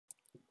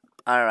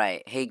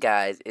Alright, hey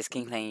guys, it's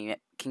King Clan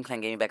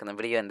Gaming back on the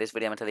video. In this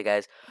video, I'm gonna tell you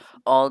guys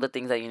all the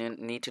things that you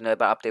need to know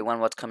about Update 1,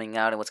 what's coming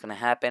out, and what's gonna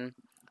happen.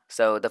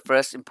 So the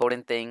first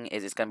important thing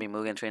is it's gonna be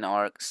Mugen Train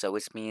arc, so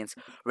which means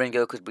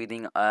Rengoku's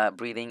breathing,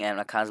 and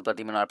Akane's Blood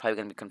Demon are probably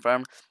gonna be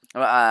confirmed.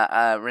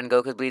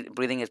 Rengoku's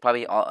breathing is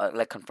probably all,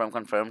 like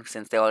confirmed,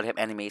 since they already have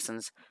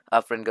animations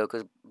of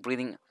Rengoku's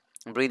breathing.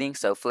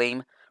 So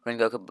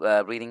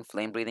Rengoku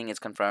flame breathing is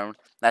confirmed.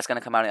 That's gonna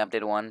come out in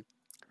Update 1.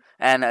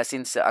 And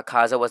since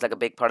Akaza was like a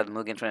big part of the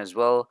Mugen Train as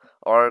well,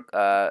 or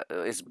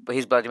his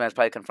Blood Demon is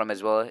probably confirmed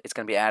as well. It's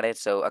gonna be added.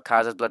 So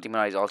Akaza's Blood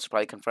Demon is also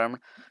probably confirmed.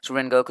 So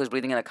Rengoku's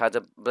breathing and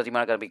Akaza's Blood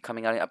Demon are gonna be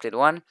coming out in Update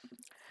 1.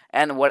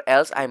 And what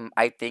else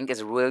I think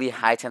is really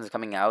high chance of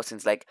coming out,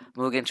 since like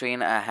Mugen Train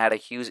had a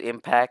huge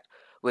impact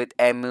with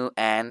Emu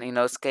and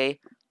Inosuke.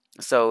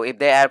 So if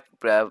they add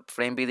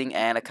Flame Breathing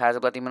and Akaza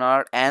Blood Demon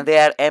Art, and they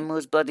add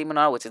Emu's Blood Demon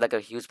Art, which is like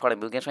a huge part of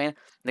Mugen Train,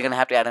 they're gonna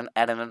have to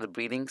add another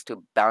breathings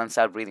to balance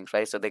out breathings,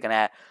 right? So they're gonna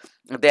add,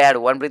 if they add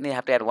one breathing, they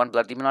have to add one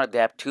Blood Demon Art. If they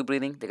have two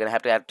breathing, they're gonna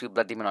have to add two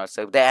Blood Demon Art.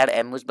 So if they add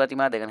Emu's Blood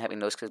Demon Art, they're gonna have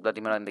Inosuke's Blood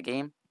Demon Art in the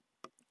game.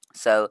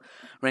 So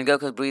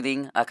Rengoku's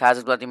breathing,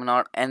 Akaza's Blood Demon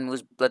Art,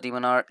 Enmu's Blood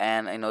Demon Art,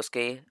 and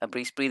Inosuke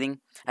Breeze breathing.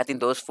 I think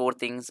those four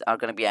things are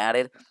gonna be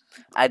added.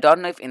 I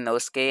don't know if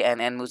Inosuke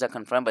and Enmu's are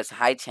confirmed, but it's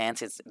high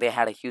chance they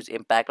had a huge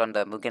impact on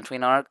the Mugen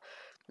Train arc.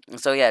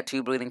 So yeah,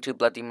 two breathing, two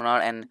Blood Demon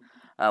Art, and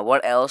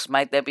what else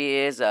might there be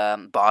is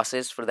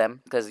bosses for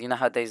them, because you know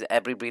how there's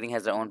every breathing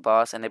has their own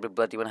boss, and every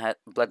Blood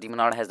Demon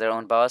Art has their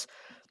own boss.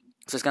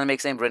 So it's gonna make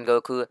sense.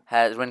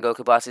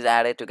 Rengoku bosses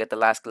added to get the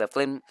last kill of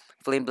Flame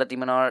Blood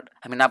Demon Art.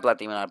 I mean, not Blood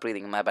Demon Art,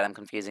 breathing. My bad, I'm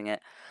confusing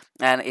it.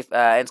 And if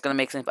it's gonna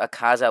make sense if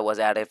Akaza was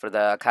added for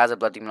the Akaza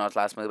Blood Demon Art's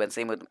last move, and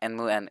same with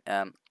Enmu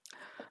and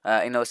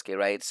Inosuke,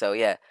 right? So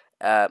yeah.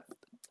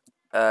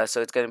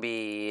 So it's gonna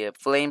be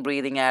Flame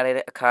Breathing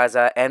added,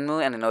 Akaza,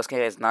 Enmu, and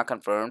Inosuke is not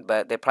confirmed,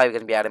 but they're probably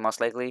gonna be added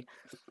most likely.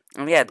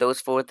 And yeah,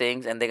 those four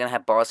things, and they're gonna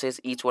have bosses.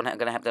 Each one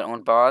gonna have their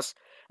own boss.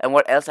 And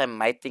what else I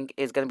might think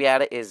is gonna be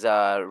added is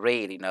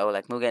raid,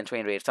 like Mugen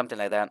Train raid, something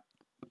like that.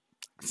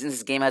 Since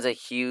this game has a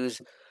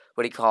huge,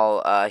 what do you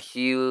call,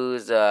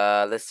 huge,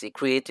 let's see,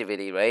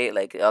 creativity, right?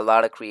 Like a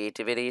lot of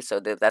creativity. So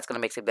that's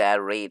gonna make sense to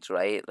add raids,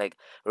 right? Like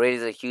raid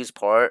is a huge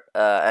part,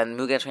 and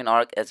Mugen Train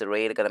arc as a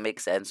raid gonna make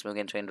sense.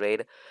 Mugen Train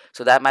raid,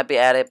 so that might be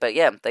added. But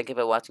yeah, thank you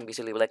for watching. Be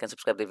sure to leave a like and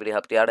subscribe. The video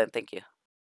helped you out, and thank you.